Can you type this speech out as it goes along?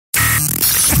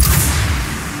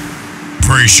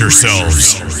Brace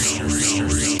yourselves.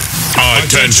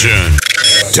 Attention.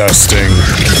 Testing.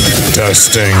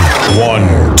 Testing.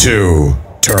 1, 2.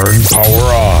 Turn power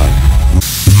on.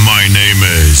 My name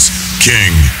is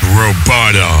King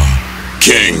Robota.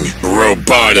 King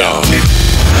Robota.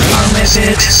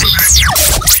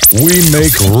 We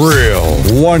make real,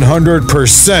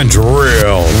 100%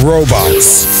 real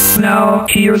robots. Now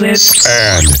hear this.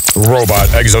 And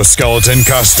robot exoskeleton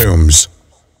costumes.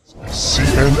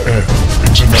 CNN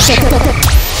International.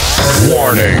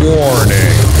 Warning,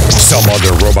 warning. Some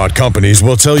other robot companies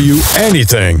will tell you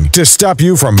anything to stop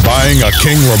you from buying a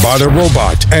King Robota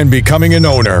robot and becoming an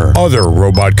owner. Other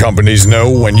robot companies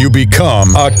know when you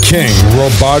become a King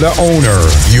Robota owner,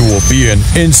 you will be an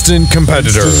instant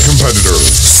competitor.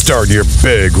 Start your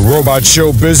big robot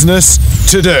show business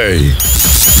today.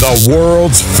 The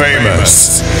world's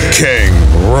famous King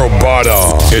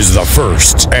Robota is the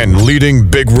first and leading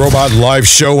big robot live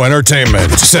show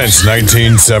entertainment since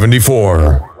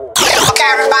 1974. Okay,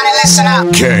 everybody, listen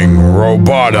up. King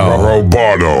Robota.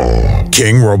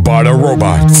 King Robota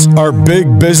robots are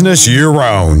big business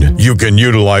year-round. You can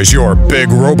utilize your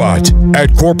big robot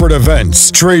at corporate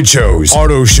events, trade shows,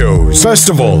 auto shows,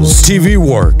 festivals, TV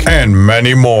work, and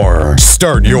many more.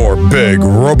 Start your big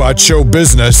robot show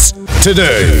business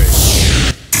today.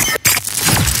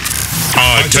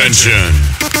 Attention!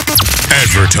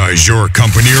 Advertise your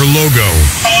company or logo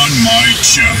on my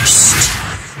chest.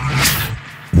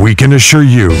 We can assure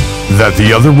you that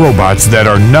the other robots that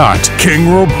are not King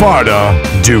Robota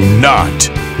do not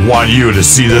want you to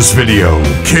see this video.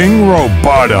 King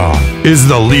Robota is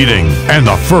the leading and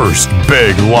the first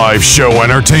big live show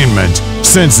entertainment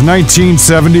since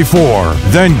 1974,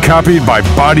 then copied by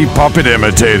body puppet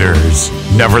imitators.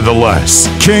 Nevertheless,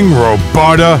 King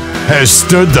Robota has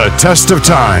stood the test of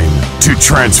time to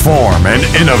transform and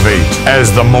innovate as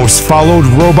the most followed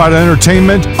robot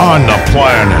entertainment on the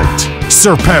planet.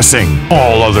 Surpassing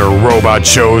all other robot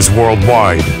shows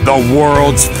worldwide, the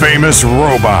world's famous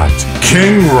robot,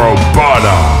 King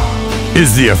Robota,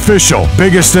 is the official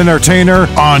biggest entertainer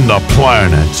on the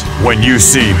planet. When you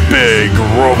see big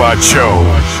robot show,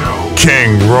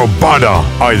 King Robota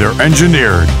either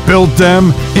engineered, built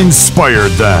them,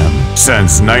 inspired them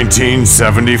since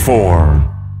 1974.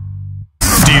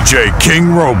 DJ King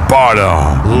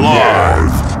Robota,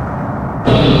 live.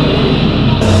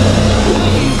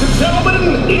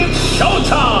 Gentlemen, it's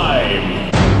showtime!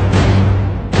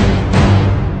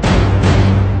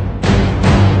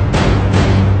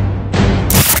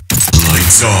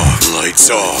 Lights off, lights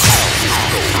off.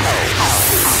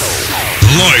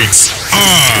 Lights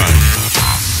on!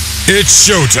 It's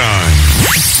showtime!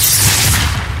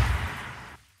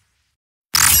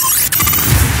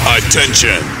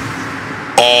 Attention,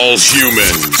 all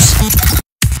humans.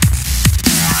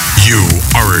 You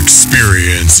are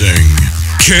experiencing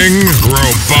King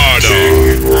Robota.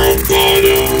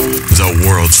 The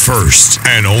world's first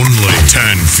and only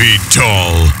 10 feet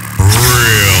tall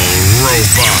real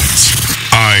robot.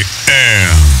 I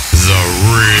am the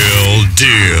real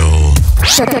deal.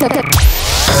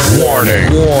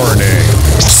 Warning, warning.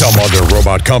 Some other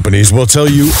robot companies will tell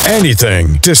you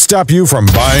anything to stop you from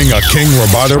buying a King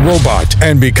Robota robot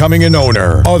and becoming an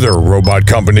owner. Other robot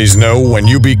companies know when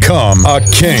you become a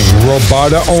King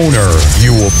Robota owner,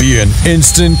 you will be an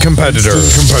instant competitor.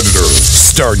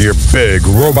 Start your big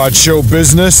robot show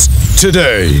business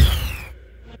today.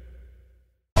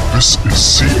 This is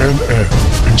CNN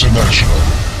International.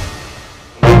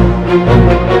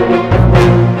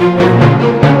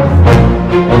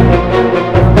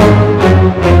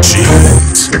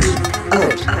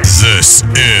 This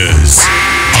is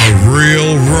a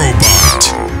real robot.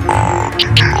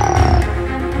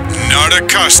 Not a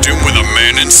costume with a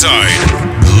man inside.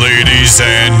 Ladies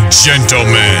and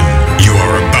gentlemen, you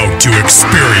are about to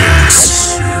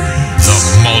experience the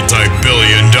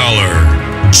multi-billion-dollar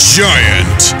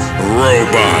giant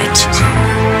robot.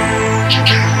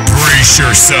 Brace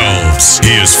yourselves.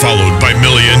 He is followed by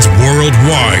millions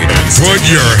worldwide. Put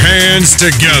your hands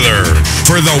together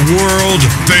for the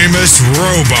world-famous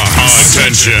robot.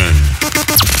 Attention.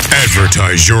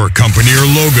 Advertise your company or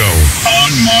logo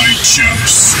on my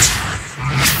chest.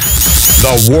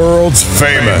 The world's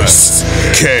famous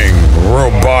King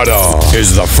Robota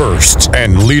is the first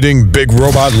and leading big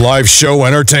robot live show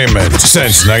entertainment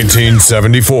since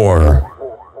 1974.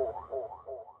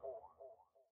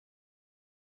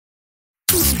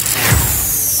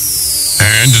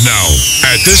 And now,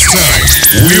 at this time,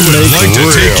 we would like to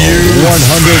take you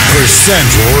 100%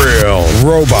 real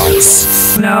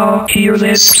robots. Now hear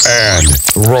this. And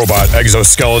robot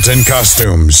exoskeleton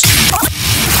costumes.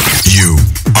 You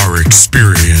are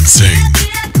experiencing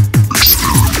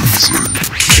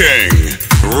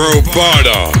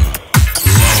Robota.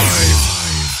 Live.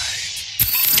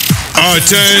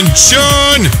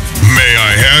 Attention! May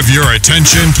I have your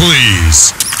attention,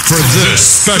 please, for this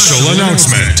special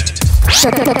announcement.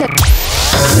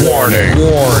 Warning,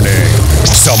 warning.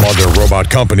 Some other robot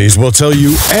companies will tell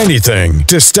you anything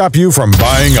to stop you from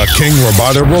buying a King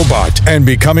Robota robot and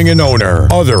becoming an owner.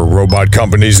 Other robot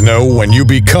companies know when you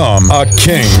become a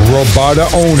King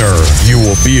Robota owner, you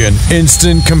will be an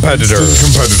instant competitor.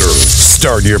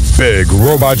 Start your big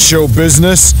robot show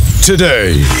business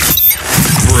today.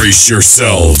 Brace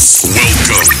yourselves.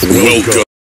 Welcome.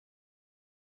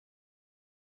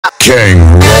 King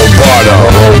Robota.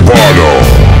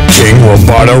 King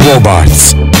Robota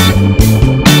robots.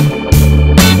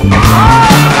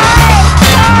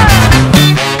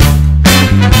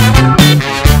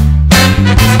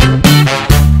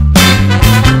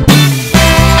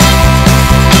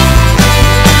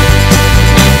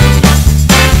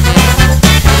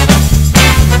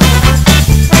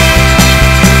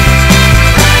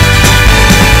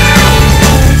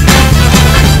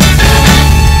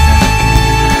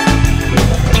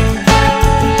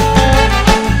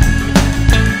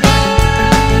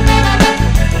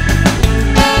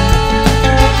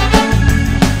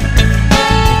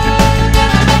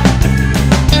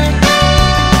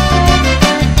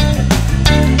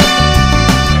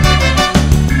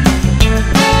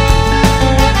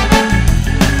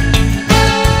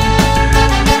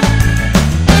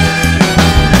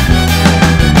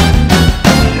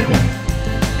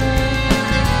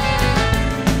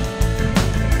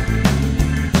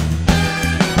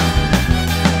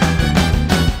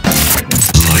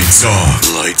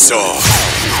 Lights off.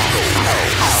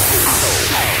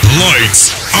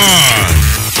 Lights on.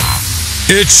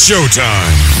 It's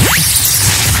showtime.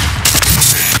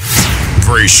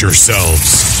 Brace yourselves.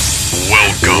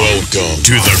 Welcome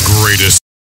to the greatest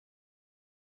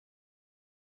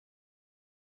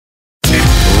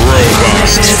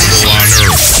robots on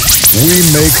Earth. We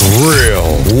make real,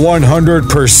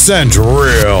 100%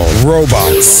 real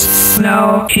robots.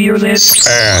 Now hear this.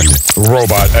 And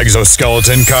robot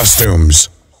exoskeleton costumes.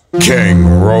 King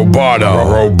Robota.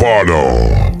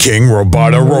 King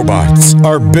Robota robots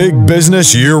are big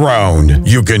business year-round.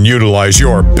 You can utilize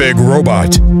your big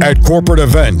robot at corporate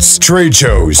events, trade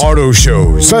shows, auto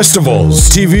shows, festivals,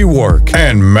 TV work,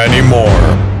 and many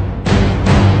more.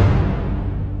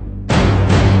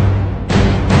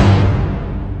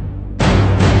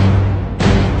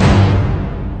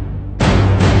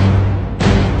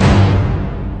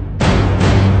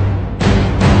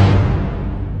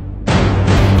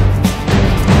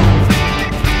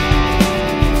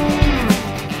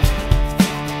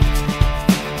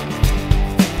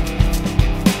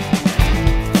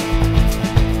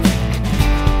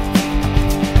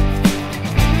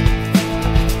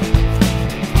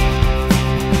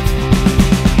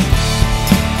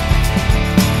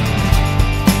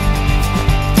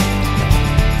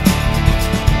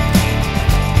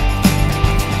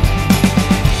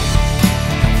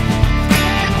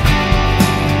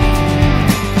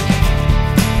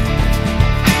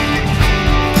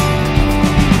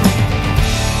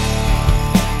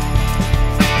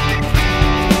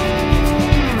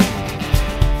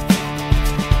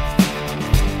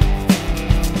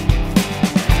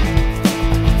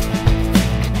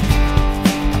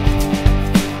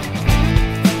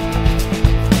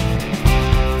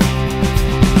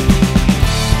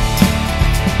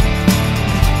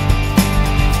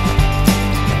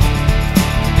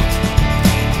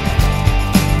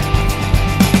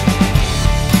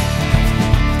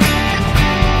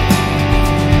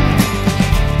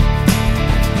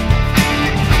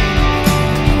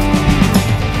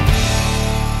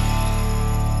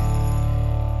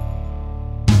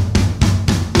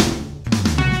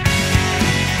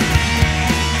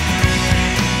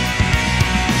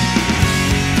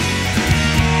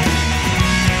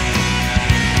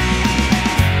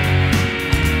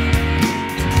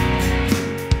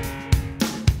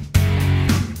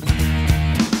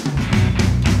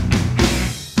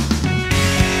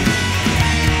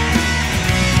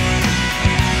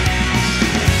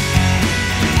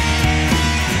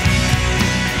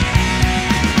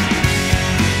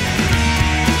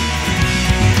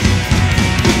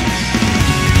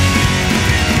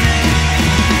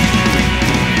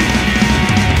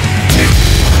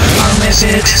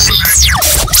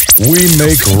 We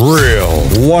make real,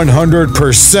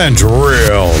 100%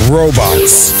 real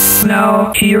robots.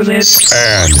 Now hear this.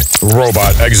 And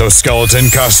robot exoskeleton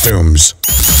costumes.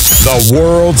 The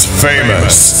world's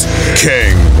famous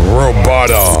King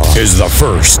Robota is the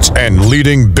first and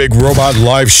leading big robot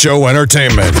live show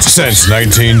entertainment since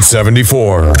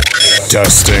 1974.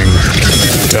 Testing.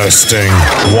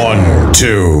 1,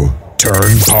 2.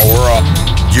 Turn power up.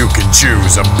 You can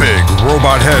choose a big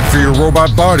robot head for your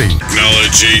robot body.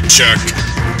 Technology check.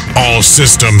 All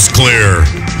systems clear.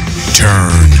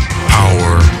 Turn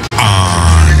power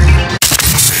on.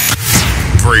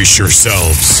 Brace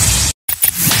yourselves.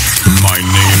 My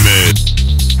name is...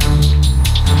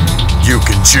 You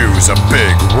can choose a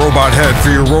big robot head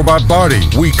for your robot body.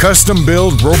 We custom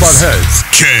build robot heads.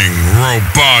 King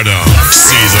Robota.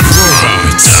 See the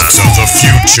robots of the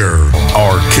future.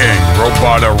 Our King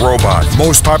Robota robot.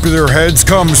 Most popular heads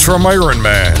comes from Iron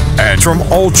Man and from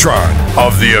Ultron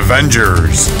of the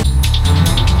Avengers.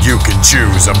 You can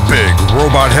choose a big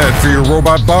robot head for your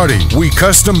robot body. We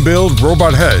custom build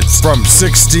robot heads from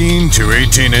 16 to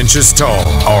 18 inches tall.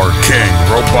 Our King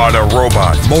Robota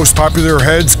robot. Most popular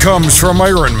heads comes from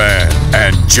Iron Man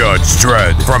and Judge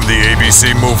Dredd from the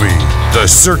ABC movie. The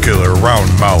circular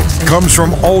round mouth comes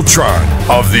from Ultron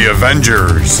of the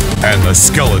Avengers. And the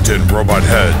skeleton robot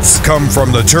heads come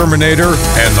from the Terminator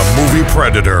and the movie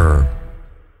Predator.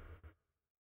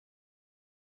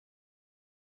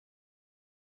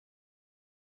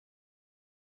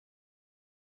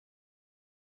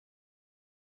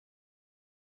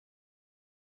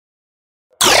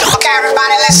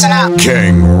 Everybody listen up.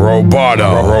 King Robota.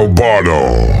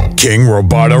 King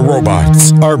Robota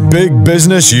robots are big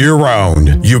business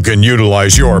year-round. You can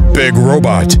utilize your big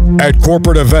robot at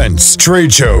corporate events,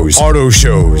 trade shows, auto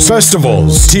shows,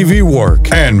 festivals, TV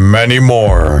work, and many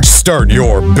more. Start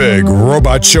your big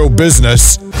robot show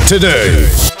business today.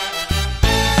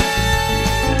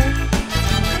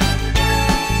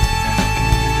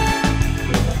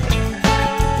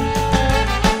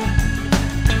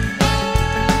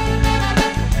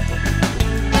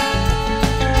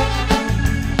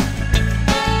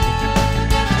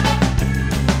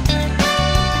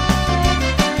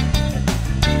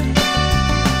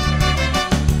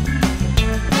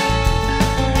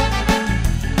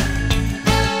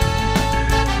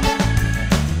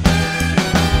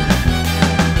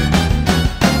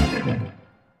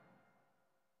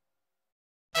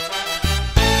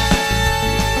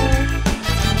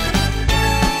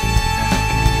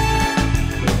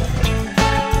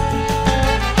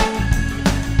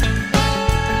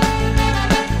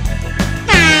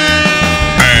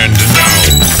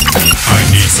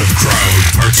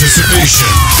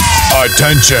 Participation.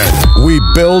 Attention. We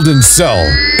build and sell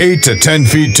 8 to 10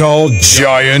 feet tall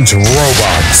giant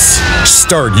robots.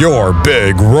 Start your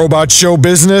big robot show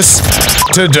business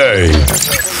today.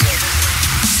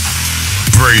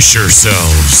 Brace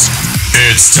yourselves.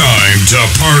 It's time to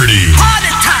party. Party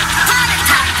time.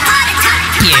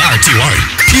 P-A-R-T-Y.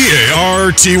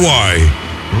 P-A-R-T-Y.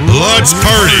 Let's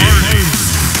party.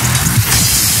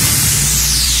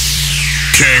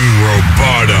 King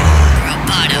Robota.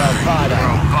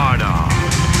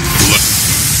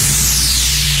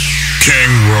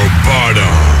 King Robota.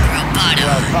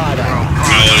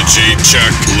 Technology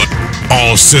check.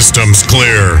 All systems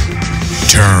clear.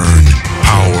 Turn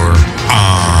power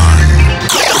on.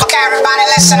 Okay, everybody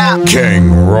listen up. King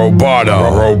Robota.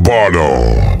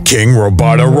 King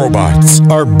Robota robots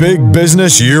are big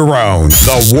business year-round.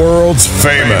 The world's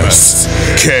famous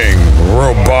King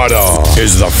Robota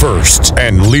is the first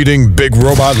and leading big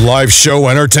robot live show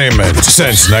entertainment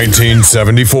since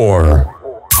 1974.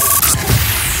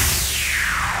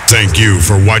 Thank you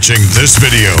for watching this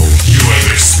video. You have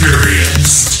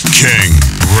experienced King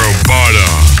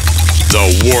Robota, the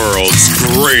world's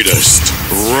greatest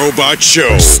robot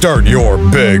show. Start your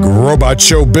big robot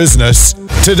show business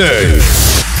today.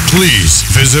 Please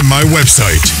visit my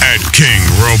website at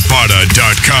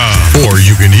kingrobota.com or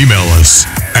you can email us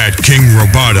at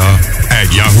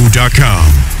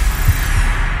kingrobota@yahoo.com.